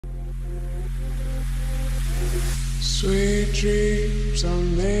Sweet dreams are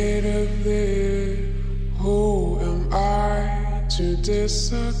made of this. Who am I to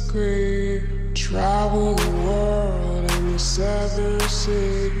disagree? Travel the world and the seven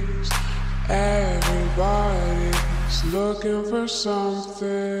seas. Everybody's looking for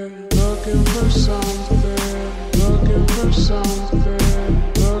something, looking for something, looking for something,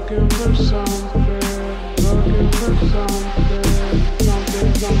 looking for something, looking for something,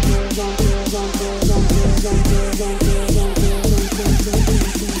 something, something, something, something, something, something, something, something,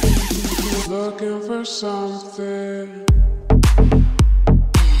 looking for something.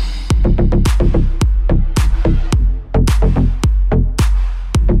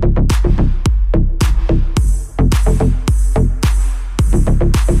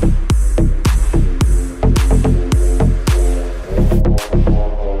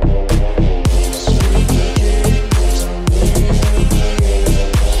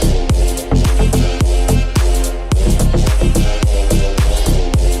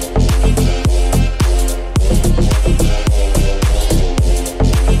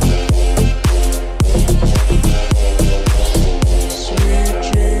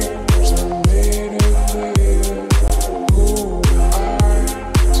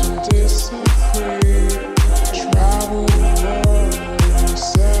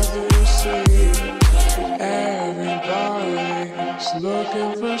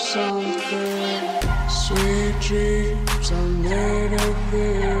 Looking for something. Sweet dreams are made of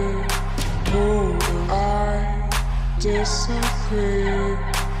this. Who am I? Disagree.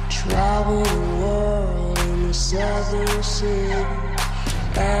 Travel the world in the seven seas.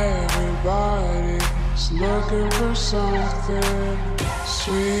 Everybody's looking for something.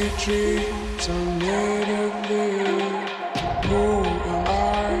 Sweet dreams are made of this. Who am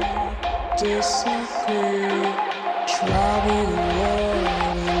I? Disagree. Travel the world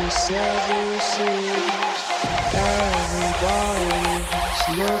in the seven seas. Everybody's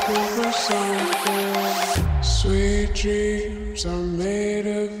looking for something. Sweet dreams are made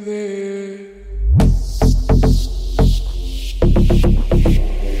of this.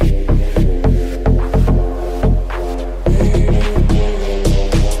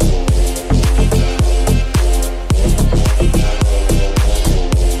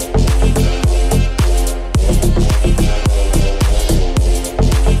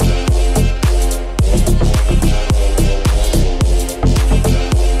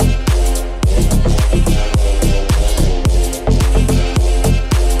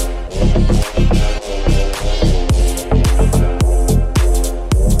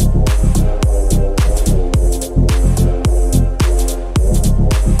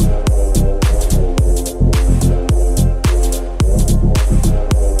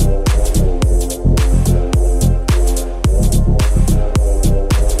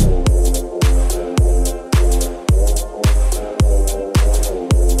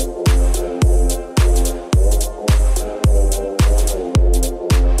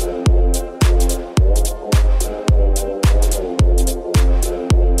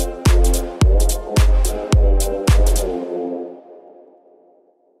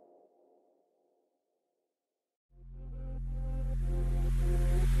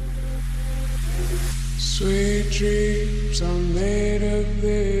 Sweet dreams are made of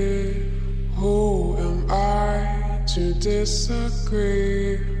this. Who am I to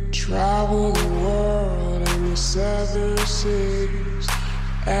disagree? Travel the world in the seven seas.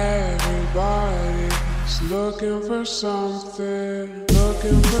 Everybody's looking for something,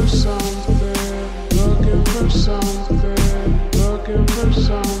 looking for something, looking for something, looking for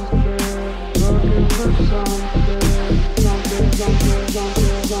something, looking for something, something, something,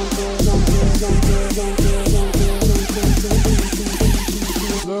 something, something, something, something,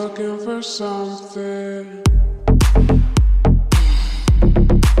 something, looking for something.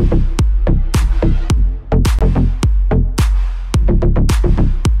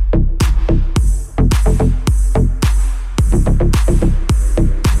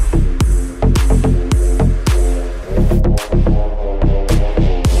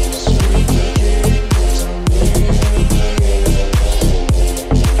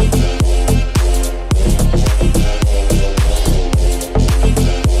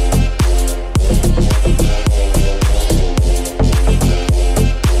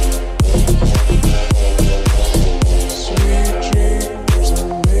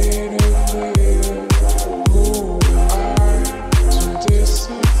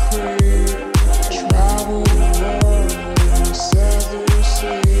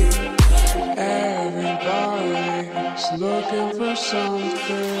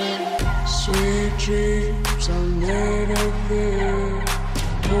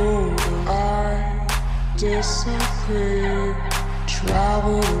 disagree.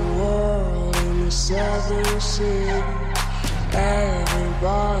 Travel the world in the 7 seas.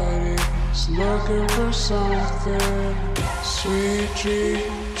 Everybody's looking for something. Sweet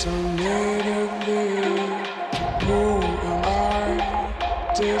dreams are made of this. Who am I?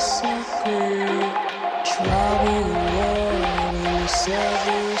 Disagree. Travel the world in the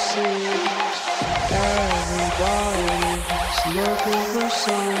 7 seas. Everybody's looking for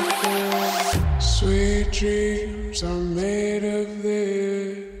something. Sweet dreams are made of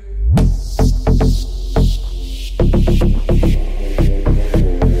this.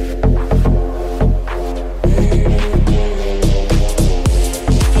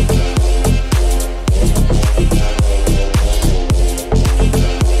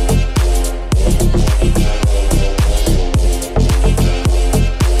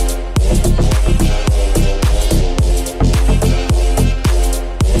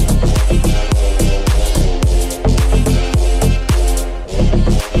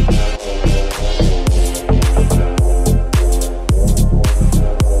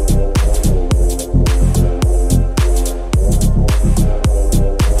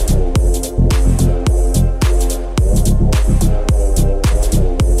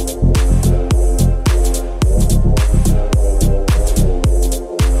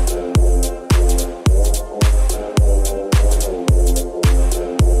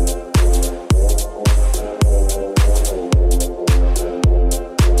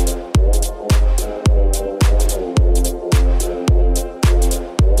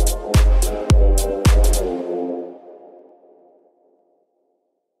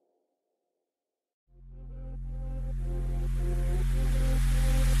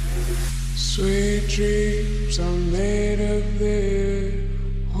 Sweet dreams are made of this.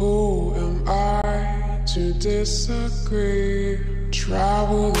 Who am I to disagree?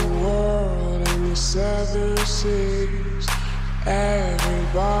 Travel the world in the 7 seas.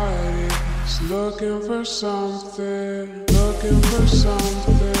 Everybody's looking for something. Looking for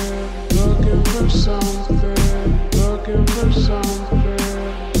something. Looking for something. Looking for something.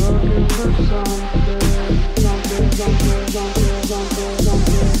 Looking for something. Something, something, something, something,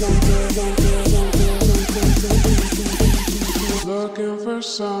 something, something, something, something, something, something, looking for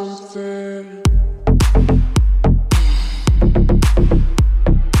something.